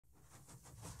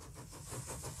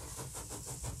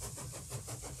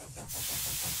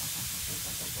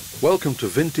Welcome to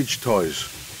Vintage Toys.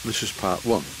 This is part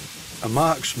 1. A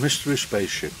Marx Mystery Space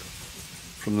Ship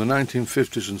from the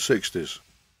 1950s and 60s.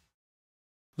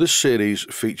 This series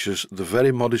features the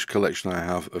very modest collection I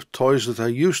have of toys that I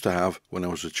used to have when I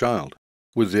was a child.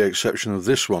 With the exception of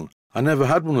this one. I never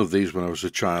had one of these when I was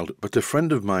a child, but a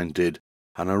friend of mine did,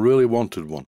 and I really wanted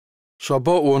one. So I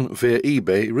bought one via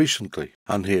eBay recently,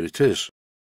 and here it is.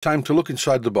 Time to look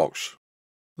inside the box.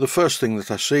 The first thing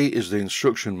that I see is the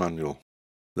instruction manual.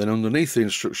 Then underneath the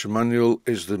instruction manual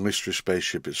is the Mystery Space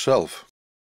Ship itself.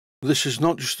 This is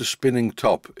not just a spinning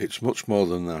top, it's much more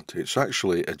than that. It's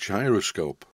actually a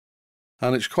gyroscope.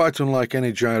 And it's quite unlike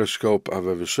any gyroscope I've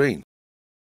ever seen.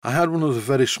 I had one of the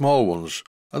very small ones,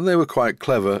 and they were quite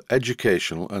clever,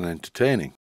 educational and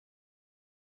entertaining.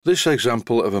 This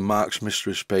example of a Marx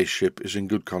Mystery Space Ship is in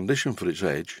good condition for its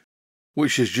age,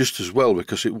 which is just as well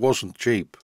because it wasn't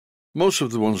cheap. Most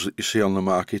of the ones that you see on the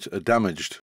market are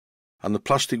damaged, and the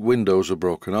plastic windows are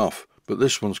broken off, but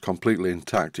this one's completely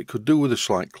intact. It could do with a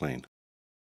slight clean.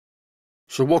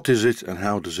 So what is it and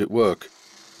how does it work?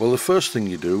 Well, the first thing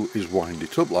you do is wind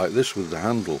it up like this with the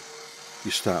handle.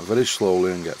 You start very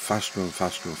slowly and get faster and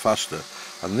faster and faster,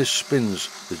 and this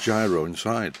spins the gyro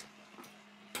inside.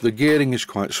 The gearing is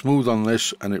quite smooth on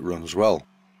this and it runs well.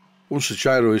 Once the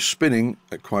gyro is spinning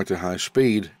at quite a high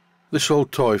speed, this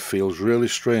old toy feels really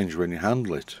strange when you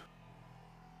handle it.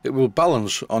 It will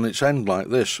balance on its end like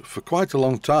this for quite a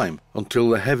long time until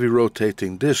the heavy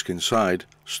rotating disc inside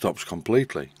stops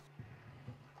completely.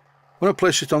 When I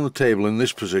place it on the table in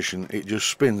this position, it just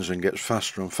spins and gets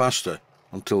faster and faster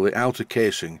until the outer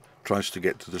casing tries to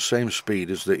get to the same speed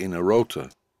as the inner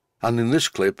rotor. And in this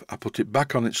clip I put it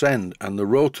back on its end and the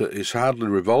rotor is hardly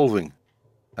revolving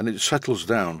and it settles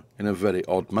down in a very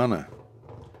odd manner.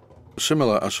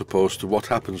 Similar, I suppose, to what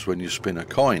happens when you spin a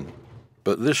coin.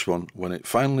 But this one, when it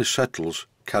finally settles,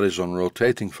 carries on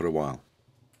rotating for a while.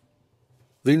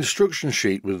 The instruction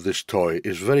sheet with this toy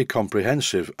is very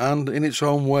comprehensive and, in its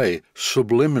own way,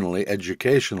 subliminally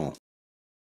educational.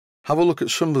 Have a look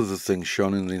at some of the things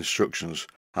shown in the instructions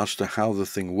as to how the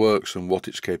thing works and what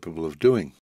it's capable of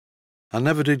doing. I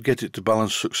never did get it to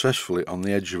balance successfully on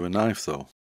the edge of a knife though.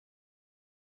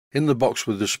 In the box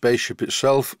with the spaceship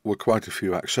itself were quite a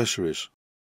few accessories,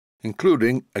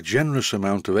 including a generous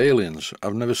amount of aliens.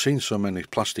 I've never seen so many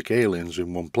plastic aliens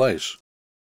in one place.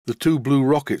 The 2 blue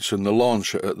rockets and the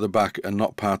launcher at the back are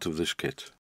not part of this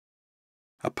kit.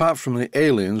 Apart from the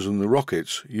aliens and the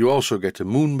rockets, you also get a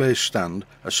moon-based stand,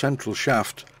 a central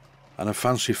shaft, and a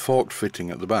fancy forked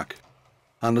fitting at the back.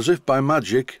 And as if by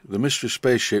magic, the Mystery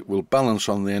Spaceship will balance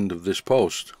on the end of this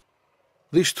post.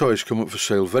 These toys come up for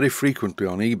sale very frequently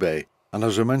on eBay, and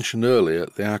as I mentioned earlier,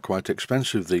 they are quite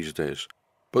expensive these days.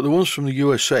 But the ones from the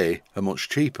USA are much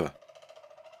cheaper.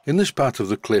 In this part of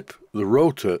the clip, the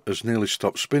rotor has nearly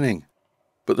stopped spinning,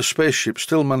 but the spaceship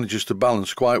still manages to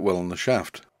balance quite well on the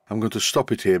shaft. I'm going to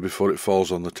stop it here before it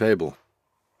falls on the table.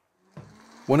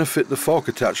 When I fit the fork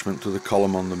attachment to the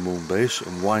column on the moon base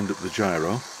and wind up the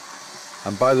gyro,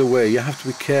 and by the way, you have to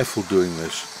be careful doing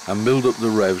this and build up the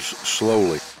revs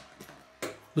slowly.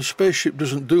 The spaceship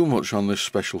doesn't do much on this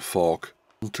special fork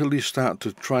until you start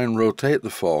to try and rotate the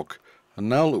fork. And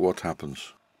now look what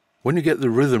happens. When you get the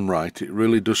rhythm right, it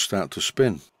really does start to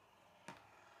spin.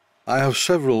 I have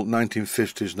several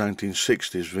 1950s,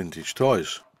 1960s vintage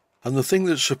toys, and the thing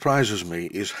that surprises me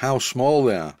is how small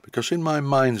they are, because in my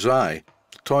mind's eye,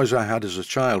 the toys I had as a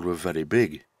child were very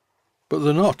big. But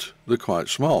they're not, they're quite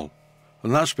small,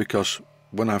 and that's because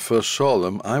when I first saw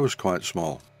them, I was quite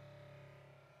small.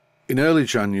 In early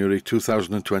January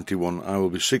 2021, I will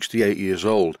be 68 years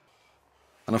old.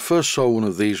 And I first saw one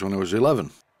of these when I was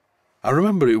 11. I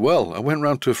remember it well. I went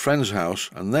round to a friend's house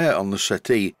and there on the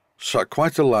settee sat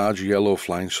quite a large yellow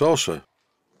flying saucer.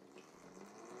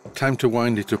 Time to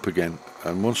wind it up again,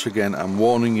 and once again I'm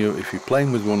warning you, if you're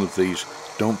playing with one of these,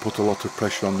 don't put a lot of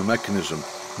pressure on the mechanism.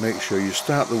 Make sure you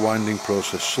start the winding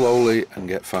process slowly and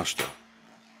get faster.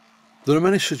 There are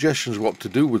many suggestions what to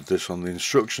do with this on the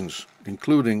instructions,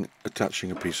 including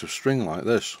attaching a piece of string like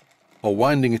this, or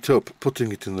winding it up,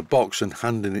 putting it in the box and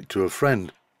handing it to a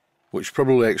friend, which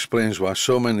probably explains why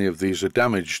so many of these are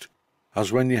damaged,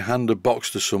 as when you hand a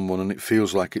box to someone and it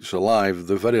feels like it's alive,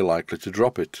 they're very likely to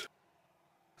drop it.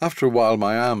 After a while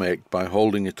my arm ached by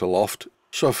holding it aloft,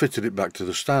 so I fitted it back to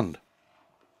the stand.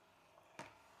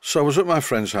 So I was at my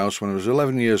friend's house when I was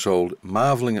 11 years old,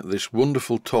 marvelling at this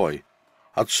wonderful toy.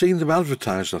 I'd seen them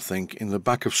advertised, I think, in the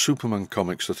back of Superman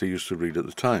comics that I used to read at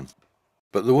the time,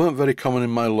 but they weren't very common in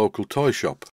my local toy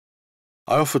shop.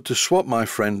 I offered to swap my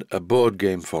friend a board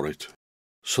game for it,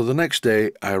 so the next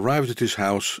day I arrived at his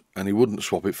house and he wouldn't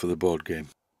swap it for the board game.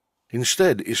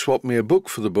 Instead, he swapped me a book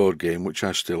for the board game, which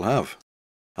I still have.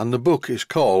 And the book is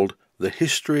called The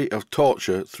History of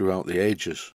Torture Throughout the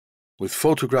Ages, with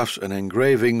photographs and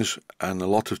engravings and a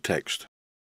lot of text.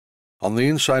 On the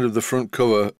inside of the front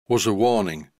cover was a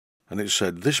warning, and it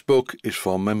said, "This book is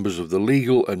for members of the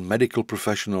legal and medical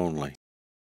profession only."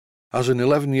 As an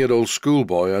 11-year-old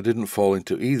schoolboy, I didn't fall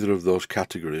into either of those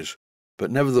categories,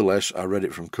 but nevertheless I read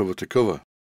it from cover to cover.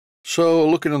 So,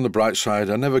 looking on the bright side,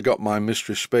 I never got my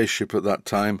mystery spaceship at that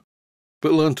time,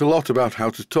 but learnt a lot about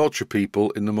how to torture people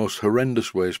in the most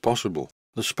horrendous ways possible.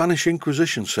 The Spanish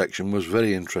Inquisition section was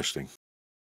very interesting.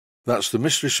 That's the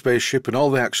mystery spaceship and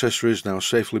all the accessories now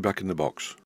safely back in the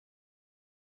box.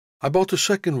 I bought a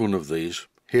second one of these.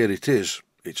 Here it is.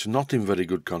 It's not in very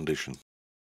good condition.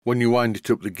 When you wind it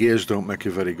up, the gears don't make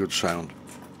a very good sound.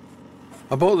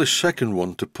 I bought this second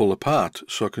one to pull apart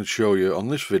so I can show you on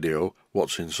this video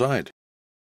what's inside.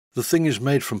 The thing is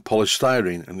made from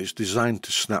polystyrene and it's designed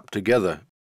to snap together,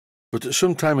 but at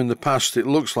some time in the past it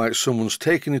looks like someone's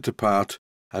taken it apart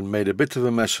and made a bit of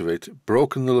a mess of it,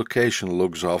 broken the location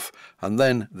lugs off, and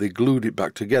then they glued it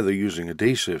back together using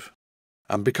adhesive.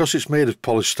 And because it's made of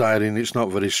polystyrene, it's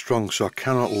not very strong, so I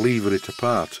cannot lever it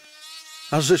apart.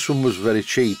 As this one was very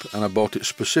cheap and I bought it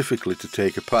specifically to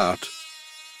take apart,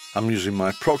 I'm using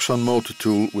my Proxxon motor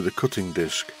tool with a cutting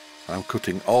disc. I'm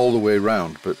cutting all the way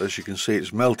round, but as you can see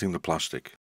it's melting the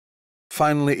plastic.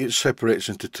 Finally it separates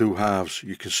into two halves.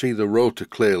 You can see the rotor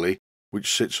clearly,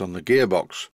 which sits on the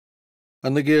gearbox.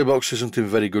 And the gearbox isn't in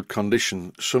very good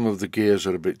condition. Some of the gears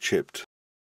are a bit chipped.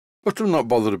 But I'm not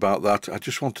bothered about that. I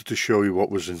just wanted to show you what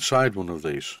was inside one of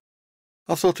these.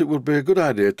 I thought it would be a good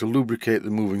idea to lubricate the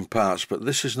moving parts, but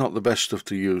this is not the best stuff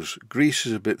to use. Grease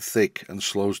is a bit thick and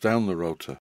slows down the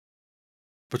rotor.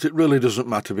 But it really doesn't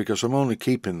matter because I'm only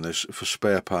keeping this for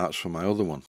spare parts for my other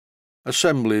one.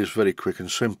 Assembly is very quick and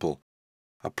simple.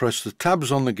 I press the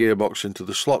tabs on the gearbox into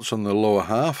the slots on the lower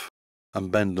half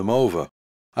and bend them over.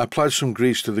 I applied some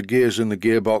grease to the gears in the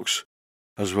gearbox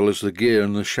as well as the gear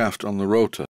and the shaft on the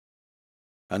rotor.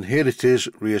 And here it is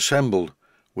reassembled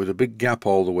with a big gap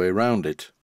all the way around it.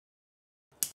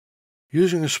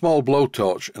 Using a small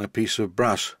blowtorch and a piece of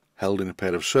brass held in a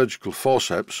pair of surgical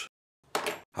forceps,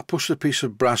 I pushed the piece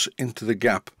of brass into the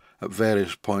gap at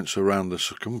various points around the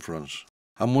circumference.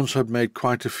 And once I'd made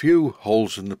quite a few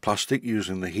holes in the plastic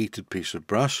using the heated piece of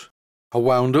brass, I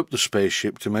wound up the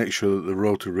spaceship to make sure that the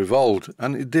rotor revolved,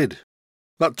 and it did.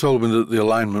 That told me that the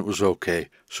alignment was okay,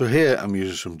 so here I'm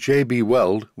using some JB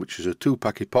Weld, which is a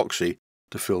 2-pack epoxy,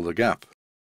 to fill the gap.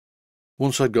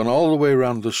 Once I'd gone all the way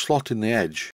around the slot in the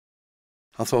edge,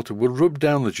 I thought I would rub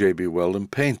down the JB Weld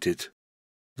and paint it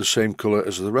the same colour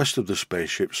as the rest of the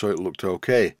spaceship so it looked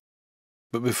okay.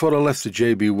 But before I left the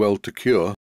JB Weld to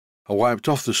cure, I wiped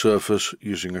off the surface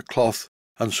using a cloth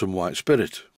and some white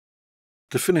spirit.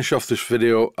 To finish off this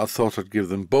video, I thought I'd give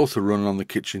them both a run on the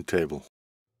kitchen table.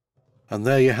 And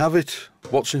there you have it,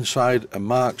 what's inside a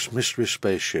Marx Mystery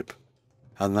Space Ship.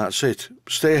 And that's it.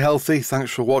 Stay healthy,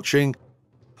 thanks for watching,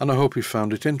 and I hope you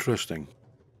found it interesting.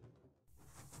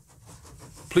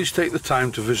 Please take the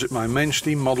time to visit my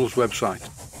Mainstream Models website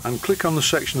and click on the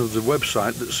section of the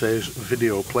website that says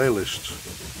Video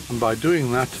Playlists. And by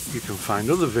doing that, you can find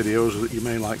other videos that you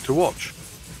may like to watch.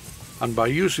 And by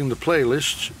using the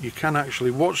playlists, you can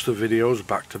actually watch the videos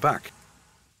back to back.